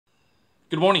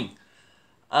Good morning.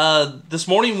 This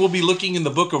morning we'll be looking in the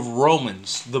book of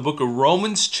Romans. The book of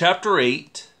Romans chapter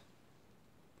 8.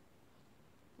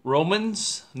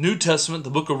 Romans, New Testament, the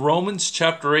book of Romans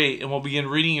chapter 8. And we'll begin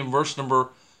reading in verse number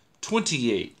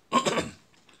 28.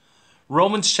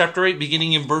 Romans chapter 8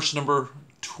 beginning in verse number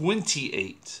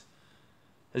 28.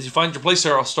 As you find your place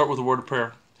there, I'll start with a word of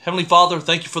prayer. Heavenly Father,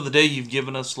 thank you for the day you've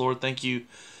given us, Lord. Thank you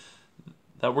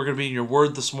that we're going to be in your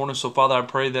word this morning. So, Father, I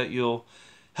pray that you'll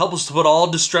help us to put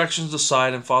all distractions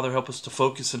aside, and Father, help us to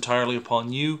focus entirely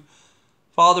upon you.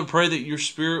 Father, pray that your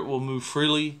Spirit will move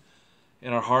freely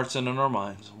in our hearts and in our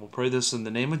minds. We'll pray this in the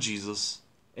name of Jesus.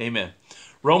 Amen.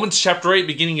 Romans chapter 8,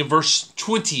 beginning in verse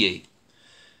 28.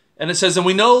 And it says, "And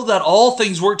we know that all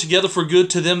things work together for good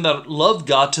to them that love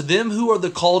God, to them who are the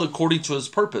called according to his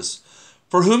purpose.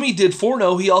 For whom he did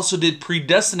foreknow, he also did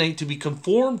predestinate to be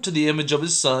conformed to the image of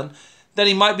his Son, that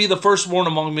he might be the firstborn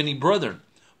among many brethren.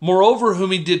 Moreover,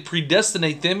 whom he did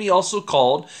predestinate, them he also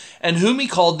called, and whom he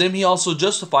called, them he also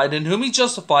justified, and whom he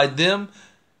justified, them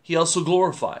he also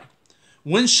glorified.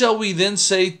 What shall we then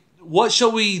say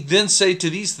to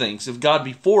these things? If God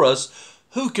be for us,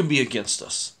 who can be against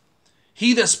us?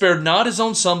 He that spared not his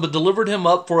own Son, but delivered him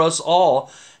up for us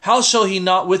all, how shall he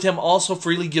not with him also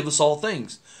freely give us all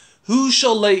things? Who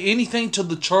shall lay anything to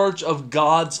the charge of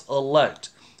God's elect?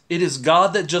 It is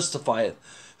God that justifieth.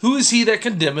 Who is he that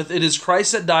condemneth? It is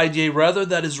Christ that died, yea, rather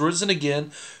that is risen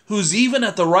again, who is even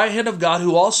at the right hand of God,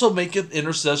 who also maketh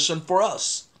intercession for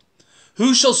us.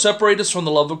 Who shall separate us from the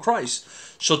love of Christ?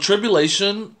 Shall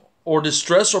tribulation, or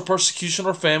distress, or persecution,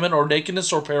 or famine, or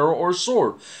nakedness, or peril, or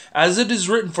sword? As it is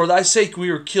written, for thy sake we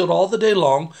are killed all the day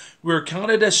long, we are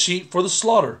counted as sheep for the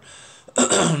slaughter.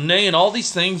 Nay, in all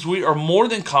these things we are more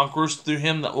than conquerors through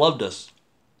him that loved us.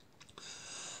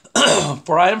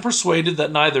 For I am persuaded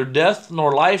that neither death,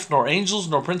 nor life, nor angels,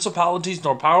 nor principalities,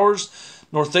 nor powers,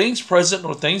 nor things present,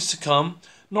 nor things to come,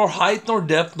 nor height, nor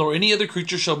depth, nor any other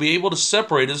creature shall be able to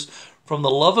separate us from the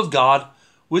love of God,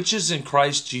 which is in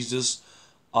Christ Jesus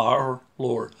our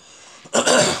Lord."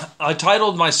 I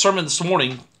titled my sermon this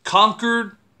morning,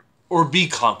 "Conquered or Be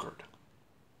Conquered."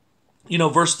 You know,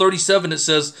 verse 37, it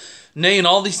says, "Nay, in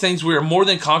all these things we are more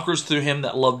than conquerors through him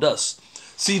that loved us."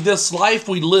 See, this life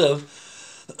we live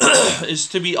is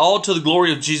to be all to the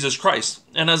glory of Jesus Christ.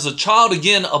 And as a child,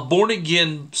 again, a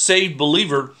born-again, saved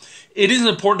believer, it is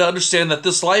important to understand that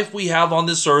this life we have on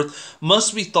this earth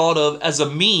must be thought of as a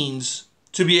means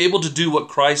to be able to do what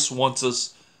Christ wants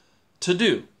us to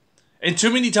do. And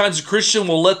too many times a Christian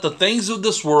will let the things of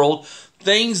this world,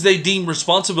 things they deem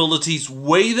responsibilities,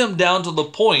 weigh them down to the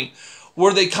point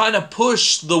where they kind of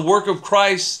push the work of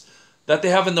Christ that they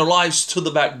have in their lives to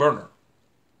the back burner.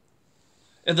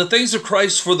 And the things of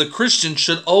Christ for the Christian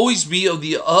should always be of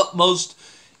the utmost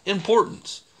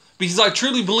importance. Because I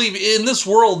truly believe in this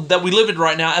world that we live in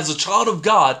right now, as a child of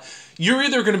God, you're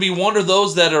either going to be one of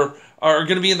those that are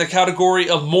going to be in the category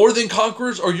of more than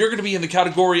conquerors, or you're going to be in the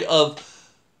category of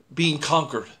being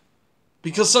conquered.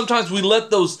 Because sometimes we let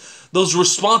those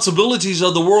responsibilities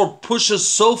of the world push us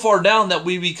so far down that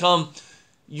we become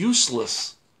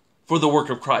useless for the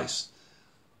work of Christ.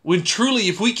 When truly,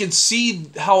 if we can see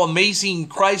how amazing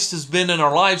Christ has been in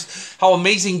our lives, how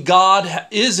amazing God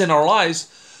is in our lives,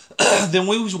 then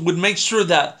we would make sure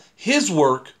that his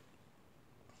work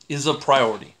is a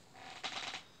priority.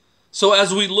 So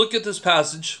as we look at this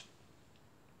passage,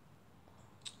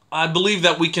 I believe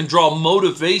that we can draw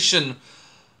motivation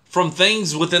from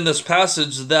things within this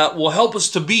passage that will help us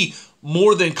to be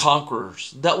more than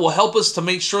conquerors, that will help us to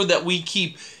make sure that we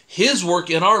keep his work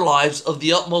in our lives of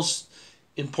the utmost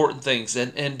important things,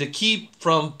 and to keep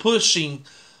from pushing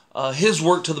his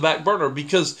work to the back burner.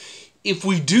 Because if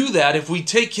we do that, if we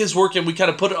take his work and we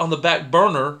kind of put it on the back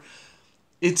burner,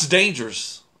 it's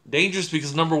dangerous. Dangerous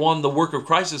because, number one, the work of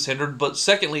Christ is hindered, but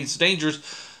secondly, it's dangerous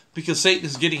because Satan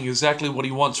is getting exactly what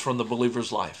he wants from the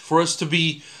believer's life, for us to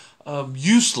be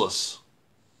useless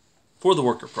for the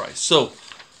work of Christ. So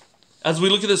as we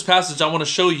look at this passage, I want to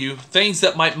show you things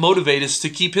that might motivate us to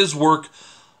keep his work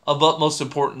of utmost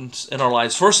importance in our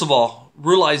lives. First of all,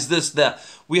 realize this, that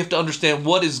we have to understand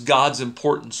what is God's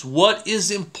importance. What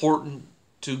is important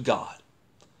to God?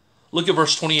 Look at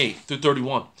verse 28 through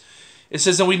 31. It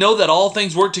says, "And we know that all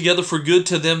things work together for good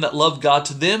to them that love God,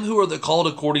 to them who are the called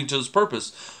according to his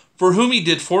purpose. For whom he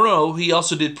did foreknow, he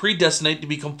also did predestinate to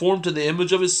be conformed to the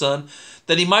image of his Son,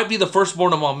 that he might be the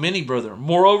firstborn among many brethren.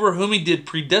 Moreover, whom he did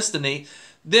predestinate,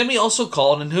 them he also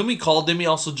called, and whom he called, them he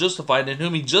also justified, and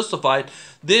whom he justified,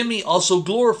 them he also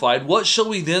glorified. What shall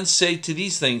we then say to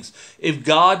these things? If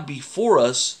God be for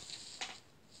us,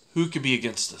 who can be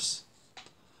against us?"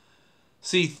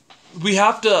 See, we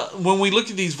have to, when we look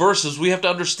at these verses, we have to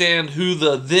understand who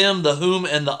the them, the whom,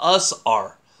 and the us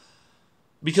are.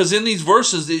 Because in these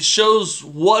verses, it shows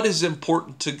what is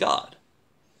important to God.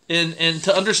 And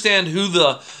to understand who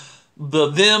the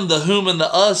them, the whom, and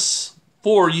the us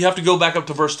for, you have to go back up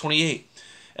to verse 28.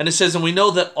 And it says, and we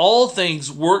know that all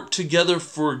things work together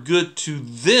for good to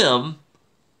them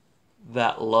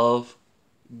that love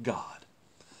God.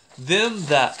 Them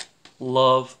that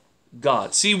love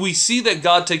God. See, we see that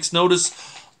God takes notice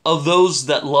of those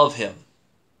that love him.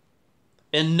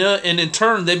 And in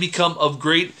turn, they become of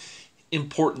great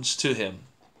importance to him.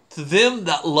 To them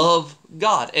that love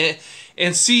God.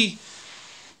 And see,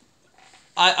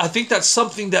 I think that's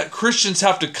something that Christians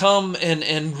have to come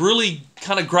and really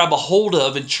kind of grab a hold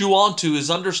of and chew onto, is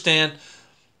understand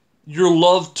your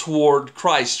love toward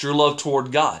Christ, your love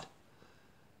toward God.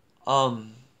 I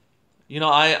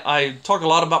talk a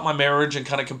lot about my marriage and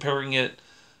kind of comparing it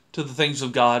to the things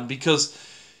of God, because,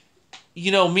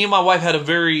 me and my wife had a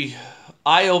very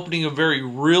eye-opening, a very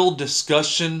real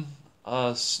discussion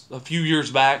a few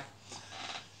years back.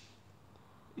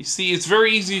 You see, it's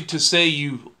very easy to say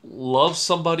you love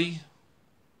somebody,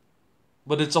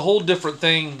 but it's a whole different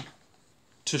thing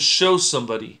to show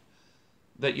somebody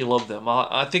that you love them.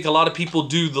 I think a lot of people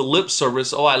do the lip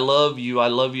service, oh, I love you, I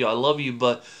love you, I love you,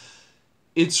 but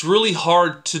it's really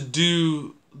hard to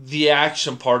do the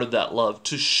action part of that love,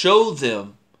 to show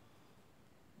them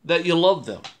that you love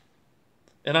them.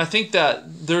 And I think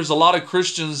that there's a lot of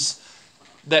Christians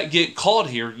that get caught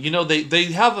here. They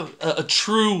have a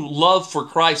true love for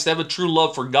Christ. They have a true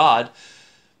love for God.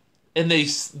 And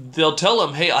they'll tell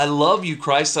him, hey, I love you,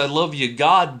 Christ. I love you,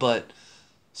 God. But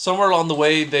somewhere along the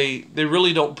way, they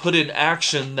really don't put in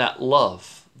action that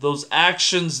love. Those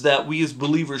actions that we as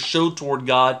believers show toward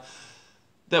God,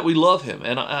 that we love him.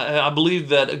 And I believe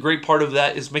that a great part of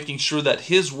that is making sure that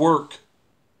his work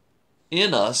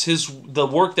in us, the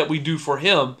work that we do for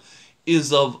him,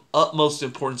 is of utmost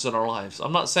importance in our lives.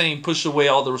 I'm not saying push away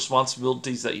all the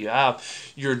responsibilities that you have,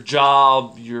 your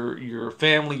job, your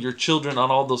family, your children,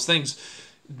 on all those things.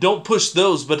 Don't push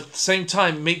those, but at the same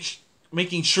time,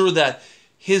 making sure that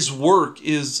his work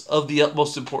is of the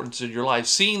utmost importance in your life.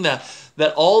 Seeing that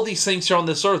all these things here on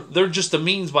this earth, they're just a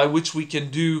means by which we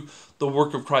can do the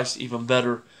work of Christ even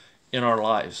better in our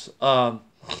lives.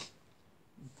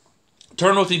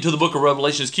 Turn with me to the book of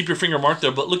Revelations. Keep your finger marked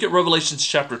there, but look at Revelations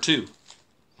chapter 2.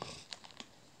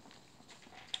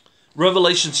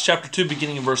 Revelations chapter 2,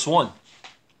 beginning in verse 1.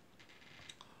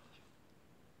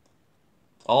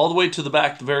 All the way to the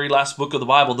back, the very last book of the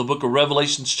Bible, the book of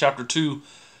Revelations chapter 2,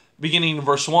 beginning in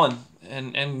verse 1.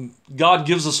 And God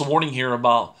gives us a warning here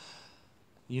about,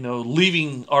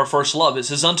 leaving our first love. It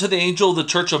says, unto the angel of the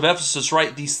church of Ephesus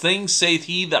write, these things saith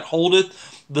he that holdeth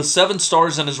the 7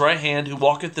 stars in his right hand, who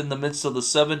walketh in the midst of the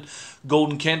 7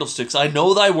 golden candlesticks. I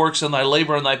know thy works and thy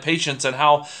labor and thy patience, and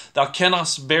how thou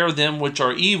cannot bear them which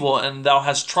are evil, and thou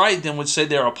hast tried them which say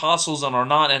they are apostles and are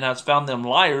not, and hast found them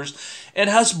liars, and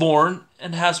hast borne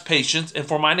and hast patience, and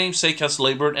for my name's sake hast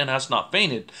labored and hast not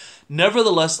fainted.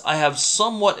 Nevertheless, I have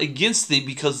somewhat against thee,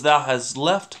 because thou hast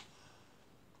left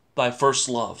thy first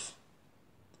love.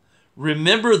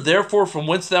 Remember therefore from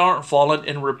whence thou art fallen,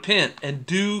 and repent, and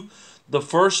do the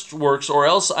first works, or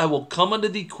else I will come unto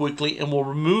thee quickly, and will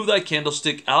remove thy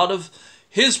candlestick out of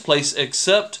his place,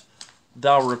 except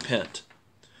thou repent.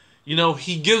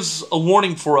 He gives a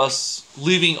warning for us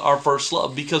leaving our first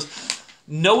love, because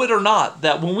know it or not,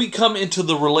 that when we come into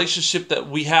the relationship that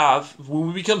we have, when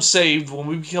we become saved, when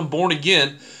we become born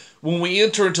again, when we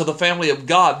enter into the family of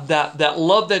God, that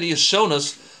love that he has shown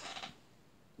us,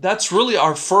 that's really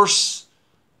our first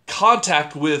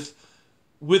contact with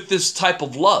this type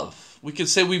of love. We can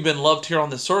say we've been loved here on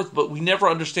this earth, but we never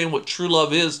understand what true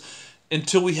love is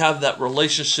until we have that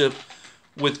relationship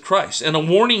with Christ. And a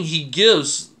warning he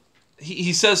gives,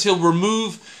 he says he'll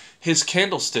remove his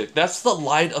candlestick. That's the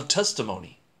light of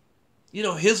testimony.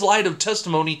 His light of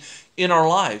testimony in our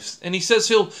lives. And he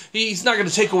says he's not going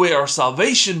to take away our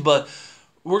salvation, but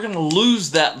we're going to lose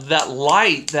that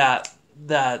light,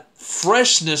 that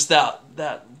freshness,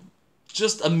 that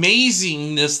just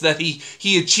amazingness that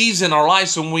he achieves in our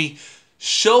lives when we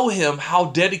show him how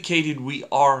dedicated we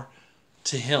are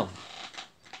to him.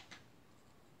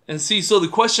 And see, so the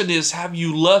question is, have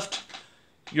you left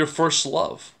your first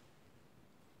love?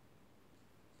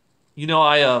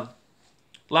 I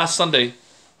last Sunday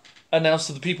announced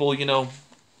to the people,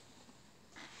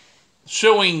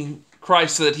 showing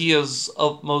Christ that he is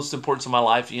of most importance in my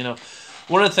life.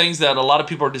 One of the things that a lot of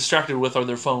people are distracted with are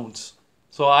their phones.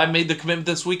 So I made the commitment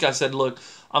this week. I said, look,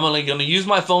 I'm only going to use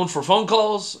my phone for phone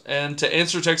calls and to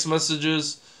answer text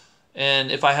messages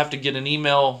And if I have to get an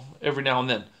email every now and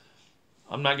then,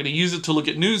 I'm not going to use it to look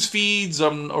at news feeds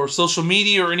or social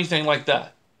media or anything like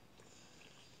that.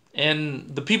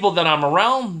 And the people that I'm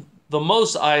around the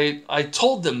most, I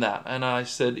told them that. And I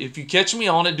said, if you catch me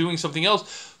on it doing something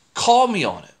else, call me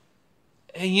on it.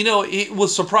 And you know, it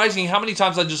was surprising how many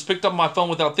times I just picked up my phone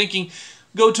without thinking,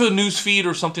 go to a news feed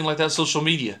or something like that, social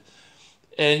media.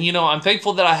 And you know, I'm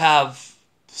thankful that I have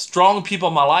strong people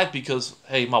in my life because,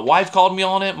 hey, my wife called me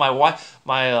on it. My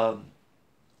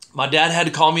dad had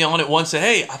to call me on it once and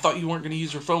say, hey, I thought you weren't going to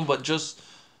use your phone, but just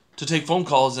to take phone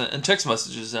calls and text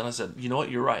messages. And I said, you know what,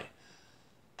 you're right.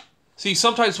 See,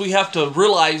 sometimes we have to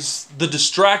realize the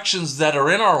distractions that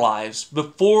are in our lives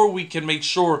before we can make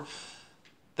sure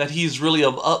that He is really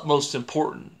of utmost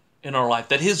importance in our life,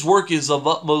 that His work is of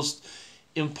utmost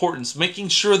importance, making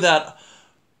sure that,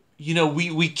 you know,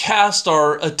 we cast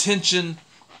our attention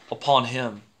upon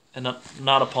Him and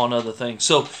not upon other things.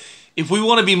 So if we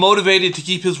want to be motivated to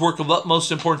keep His work of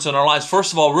utmost importance in our lives,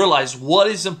 first of all, realize what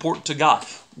is important to God.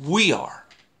 We are.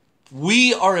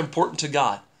 We are important to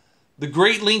God. The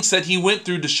great lengths that He went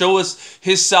through to show us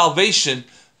His salvation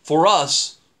for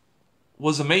us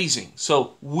was amazing.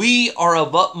 So we are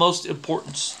of utmost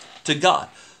importance to God.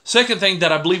 Second thing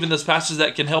that I believe in this passage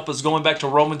that can help us, going back to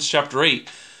Romans chapter 8,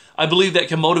 I believe that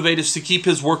can motivate us to keep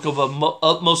His work of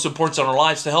utmost importance in our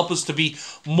lives, to help us to be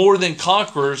more than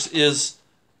conquerors, is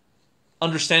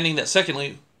understanding that,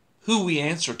 secondly, who we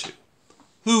answer to.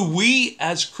 Who we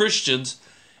as Christians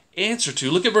answer to.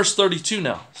 Look at verse 32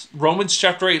 now. Romans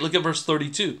chapter 8, look at verse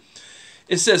 32.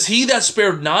 It says, He that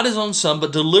spared not His own Son,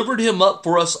 but delivered Him up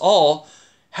for us all,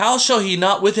 how shall He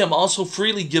not with Him also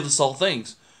freely give us all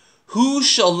things? Who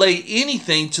shall lay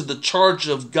anything to the charge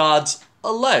of God's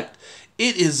elect?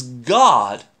 It is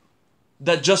God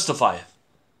that justifieth.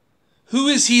 Who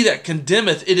is he that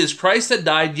condemneth? It is Christ that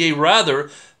died, yea,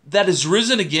 rather, that is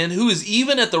risen again, who is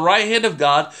even at the right hand of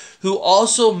God, who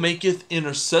also maketh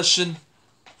intercession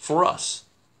for us.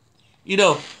 You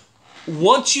know,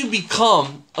 once you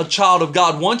become a child of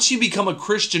God, once you become a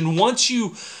Christian, once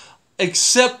you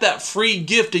accept that free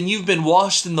gift and you've been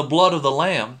washed in the blood of the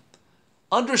Lamb,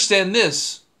 understand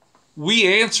this,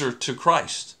 we answer to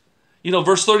Christ. You know,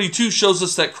 verse 32 shows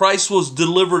us that Christ was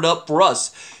delivered up for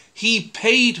us. He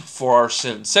paid for our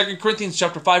sins. 2 Corinthians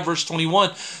chapter 5, verse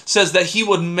 21 says that He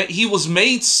was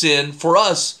made sin for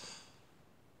us,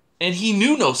 and He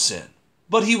knew no sin,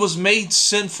 but He was made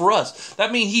sin for us.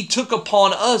 That means He took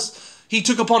upon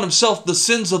Himself the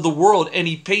sins of the world, and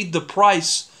He paid the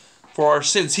price for our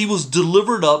sins. He was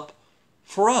delivered up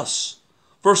for us.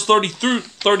 Verse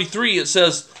 33, it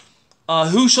says,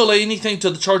 who shall lay anything to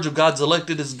the charge of God's elect?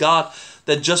 It is God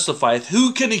that justifieth.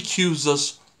 Who can accuse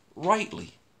us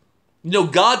rightly? You know,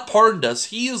 God pardoned us.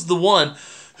 He is the one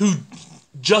who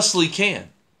justly can.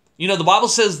 You know, the Bible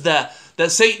says that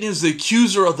Satan is the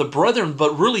accuser of the brethren,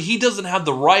 but really he doesn't have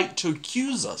the right to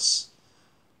accuse us.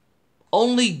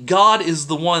 Only God is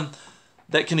the one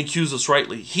that can accuse us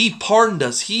rightly. He pardoned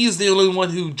us. He is the only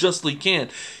one who justly can.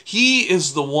 He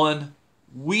is the one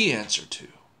we answer to.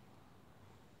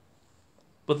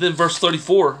 But then verse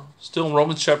 34, still in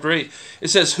Romans chapter 8, it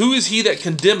says, Who is he that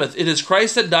condemneth? It is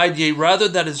Christ that died, yea, rather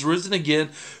that is risen again,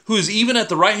 who is even at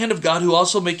the right hand of God, who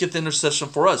also maketh intercession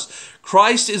for us.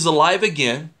 Christ is alive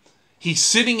again. He's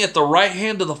sitting at the right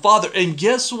hand of the Father. And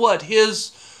guess what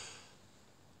His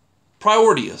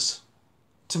priority is?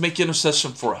 To make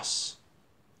intercession for us.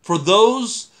 For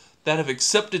those that have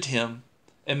accepted Him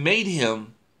and made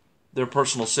Him their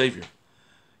personal Savior.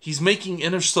 He's making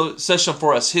intercession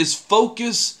for us. His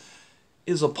focus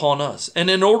is upon us. And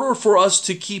in order for us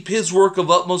to keep His work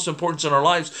of utmost importance in our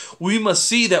lives, we must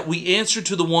see that we answer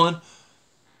to the one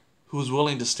who is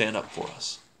willing to stand up for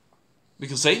us.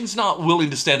 Because Satan's not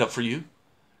willing to stand up for you.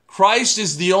 Christ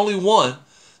is the only one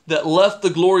that left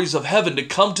the glories of heaven to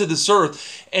come to this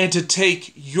earth and to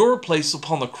take your place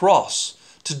upon the cross,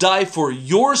 to die for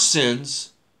your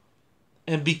sins.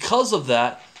 And because of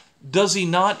that, does He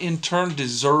not in turn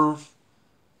deserve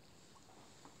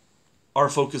our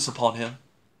focus upon Him?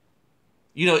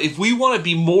 You know, if we want to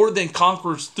be more than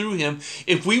conquerors through Him,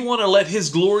 if we want to let His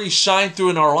glory shine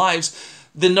through in our lives,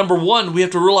 then number one, we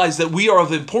have to realize that we are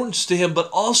of importance to Him,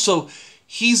 but also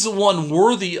He's the one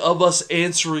worthy of us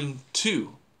answering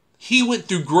to. He went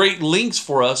through great lengths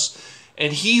for us,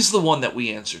 and He's the one that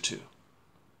we answer to.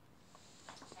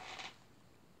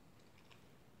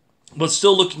 But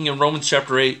still looking in Romans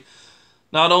chapter 8,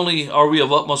 not only are we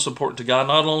of utmost importance to God,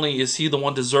 not only is He the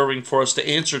one deserving for us to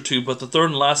answer to, but the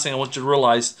third and last thing I want you to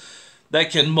realize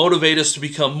that can motivate us to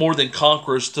become more than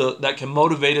conquerors, that can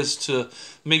motivate us to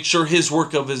make sure His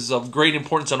work is of great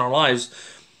importance in our lives,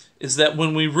 is that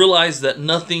when we realize that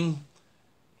nothing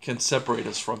can separate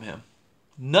us from him.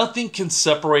 Nothing can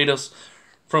separate us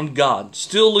from God.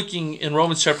 Still looking in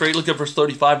Romans chapter 8, look at verse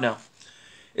 35 now.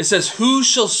 It says, who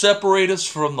shall separate us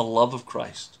from the love of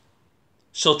Christ?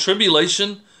 Shall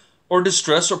tribulation or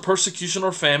distress or persecution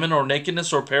or famine or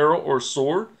nakedness or peril or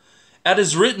sword? As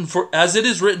it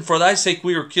is written, for thy sake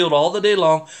we are killed all the day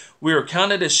long. We are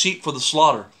counted as sheep for the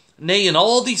slaughter. Nay, in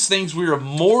all these things we are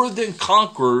more than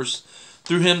conquerors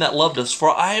through him that loved us. For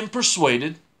I am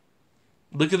persuaded,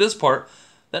 look at this part,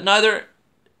 that neither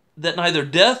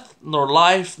death, nor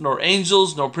life, nor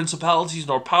angels, nor principalities,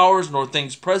 nor powers, nor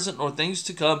things present, nor things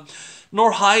to come,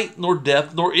 nor height, nor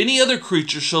depth, nor any other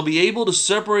creature shall be able to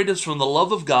separate us from the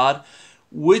love of God,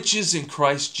 which is in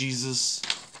Christ Jesus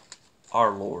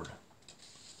our Lord.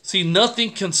 See,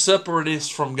 nothing can separate us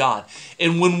from God.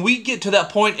 And when we get to that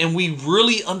point and we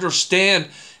really understand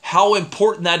how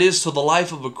important that is to the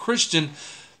life of a Christian,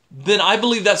 then I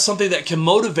believe that's something that can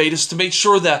motivate us to make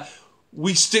sure that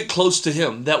we stick close to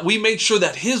him, that we make sure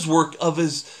that his work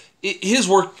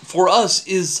for us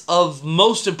is of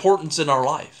most importance in our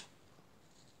life.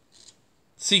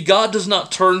 See, God does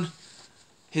not turn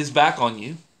his back on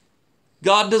you.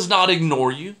 God does not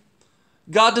ignore you.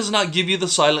 God does not give you the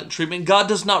silent treatment. God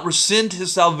does not rescind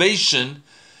his salvation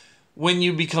when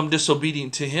you become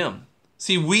disobedient to him.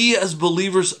 See, we as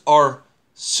believers are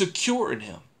secure in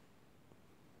him.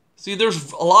 See,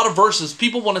 there's a lot of verses.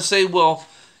 People want to say, well,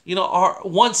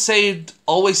 once saved,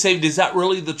 always saved. Is that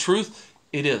really the truth?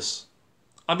 It is.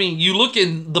 I mean, you look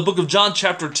in the book of John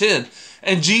chapter 10,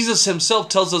 and Jesus himself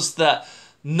tells us that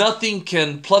nothing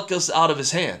can pluck us out of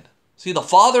his hand. See, the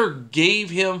Father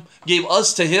gave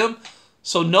us to him,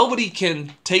 so nobody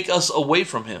can take us away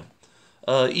from him.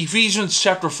 Ephesians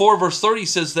chapter 4 verse 30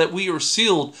 says that we are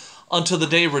sealed unto the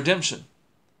day of redemption.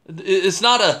 It's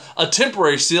not a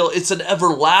temporary seal, it's an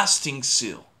everlasting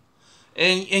seal.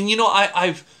 And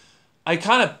I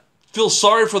kind of feel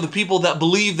sorry for the people that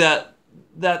believe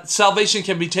that salvation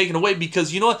can be taken away,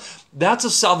 because you know what? That's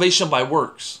a salvation by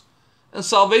works. And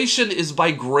salvation is by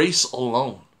grace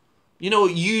alone.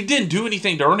 You didn't do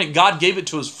anything to earn it. God gave it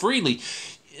to us freely.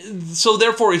 So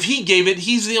therefore, if he gave it,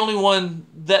 he's the only one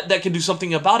that can do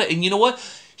something about it. And you know what?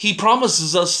 He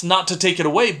promises us not to take it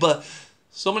away. But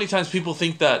so many times people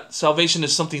think that salvation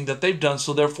is something that they've done,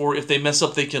 so therefore if they mess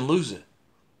up, they can lose it.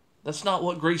 That's not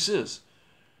what grace is.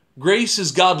 Grace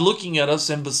is God looking at us,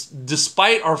 and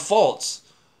despite our faults,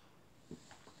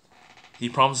 he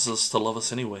promises us to love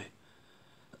us anyway.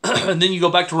 And then you go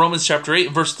back to Romans chapter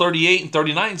 8, verse 38 and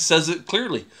 39 says it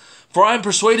clearly. For I am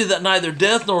persuaded that neither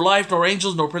death, nor life, nor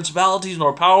angels, nor principalities,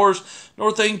 nor powers,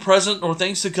 nor things present, nor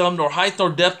things to come, nor height, nor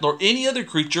depth, nor any other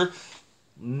creature,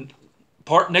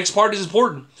 next part is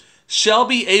important, shall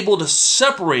be able to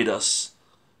separate us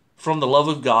from the love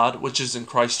of God, which is in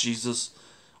Christ Jesus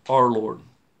our Lord.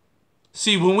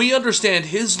 See, when we understand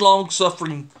his long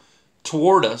suffering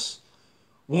toward us,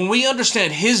 when we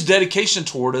understand his dedication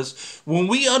toward us, when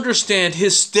we understand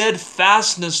his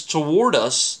steadfastness toward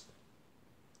us,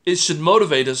 it should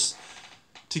motivate us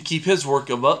to keep his work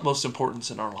of utmost importance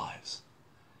in our lives.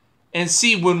 And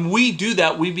see, when we do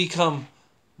that, we become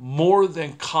more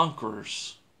than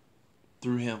conquerors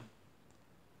through him.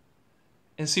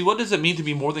 And see, what does it mean to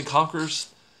be more than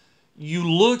conquerors? You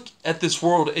look at this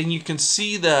world and you can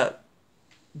see that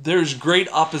there's great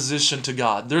opposition to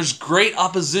God. There's great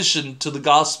opposition to the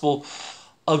gospel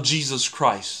of Jesus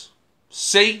Christ.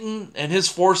 Satan and his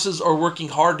forces are working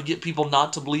hard to get people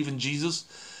not to believe in Jesus.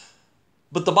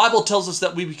 But the Bible tells us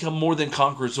that we become more than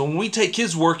conquerors. When we take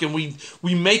his work and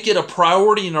we make it a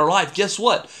priority in our life, guess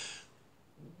what?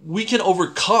 We can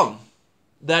overcome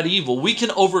that evil. We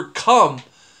can overcome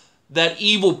that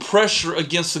evil pressure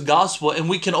against the gospel, and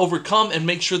we can overcome and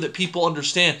make sure that people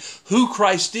understand who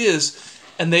Christ is,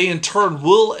 and they in turn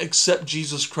will accept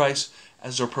Jesus Christ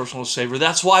as their personal Savior.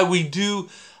 That's why we do,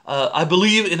 I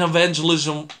believe in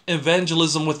evangelism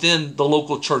within the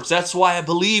local church. That's why I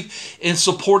believe in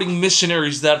supporting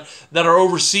missionaries that are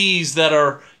overseas, that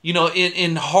are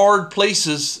in hard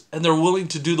places, and they're willing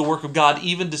to do the work of God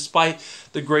even despite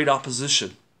the great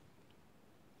opposition.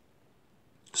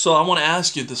 So I want to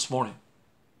ask you this morning,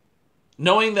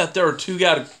 knowing that there are two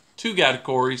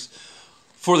categories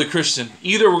for the Christian.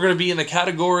 Either we're going to be in the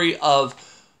category of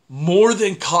more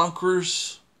than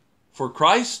conquerors for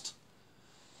Christ,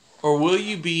 or will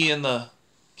you be in the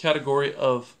category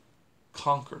of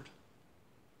conquered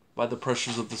by the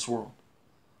pressures of this world?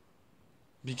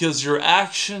 Because your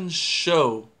actions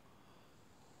show,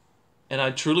 and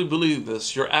I truly believe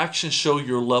this, your actions show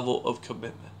your level of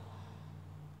commitment.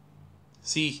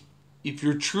 See, if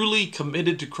you're truly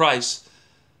committed to Christ,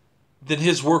 then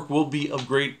his work will be of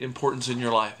great importance in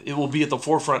your life. It will be at the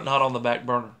forefront, not on the back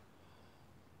burner.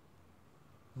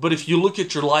 But if you look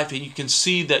at your life and you can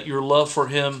see that your love for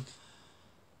him,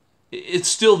 it's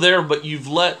still there, but you've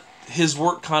let his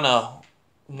work kind of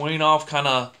wane off, kind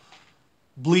of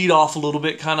bleed off a little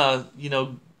bit, kind of,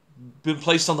 been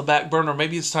placed on the back burner.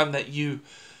 Maybe it's time that you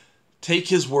take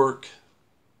his work,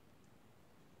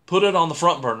 put it on the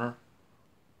front burner,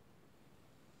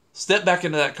 step back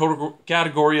into that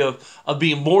category of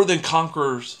being more than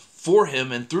conquerors for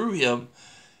him and through him,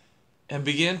 and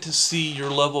begin to see your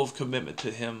level of commitment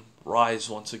to him rise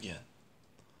once again.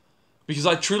 Because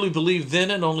I truly believe then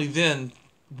and only then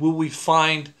will we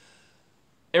find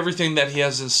everything that he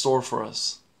has in store for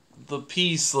us. The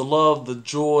peace, the love, the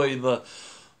joy,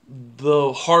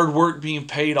 the hard work being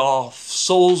paid off,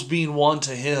 souls being won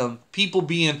to him, people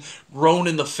being grown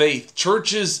in the faith,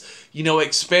 churches,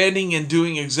 expanding and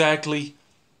doing exactly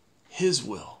his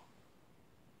will.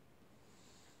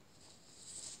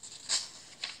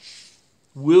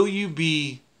 Will you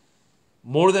be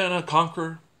more than a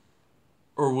conqueror,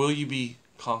 or will you be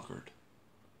conquered?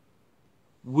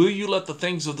 Will you let the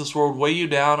things of this world weigh you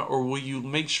down, or will you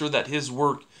make sure that his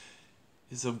work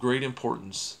is of great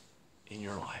importance in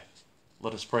your life?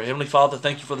 Let us pray. Heavenly Father,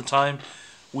 thank you for the time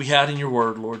we had in your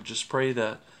word, Lord. Just pray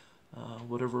that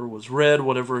whatever was read,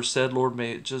 whatever is said, Lord,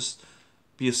 may it just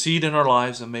be a seed in our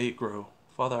lives and may it grow.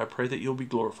 Father, I pray that you'll be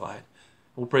glorified.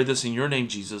 We'll pray this in your name,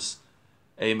 Jesus.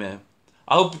 Amen.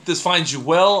 I hope this finds you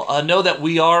well. Know that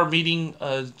we are meeting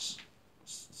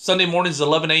Sunday mornings at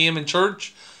 11 a.m. in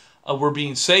church. We're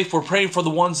being safe. We're praying for the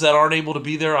ones that aren't able to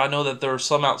be there. I know that there are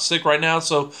some out sick right now,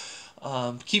 so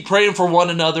keep praying for one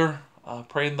another,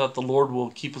 praying that the Lord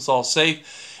will keep us all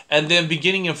safe. And then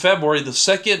beginning in February, the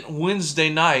second Wednesday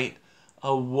night,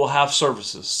 we'll have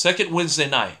services. Second Wednesday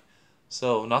night.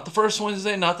 So not the first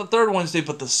Wednesday, not the third Wednesday,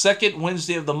 but the second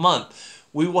Wednesday of the month.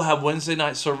 We will have Wednesday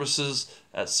night services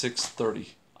at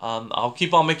 6:30. I'll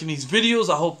keep on making these videos.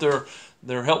 I hope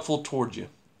they're helpful toward you.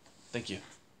 Thank you.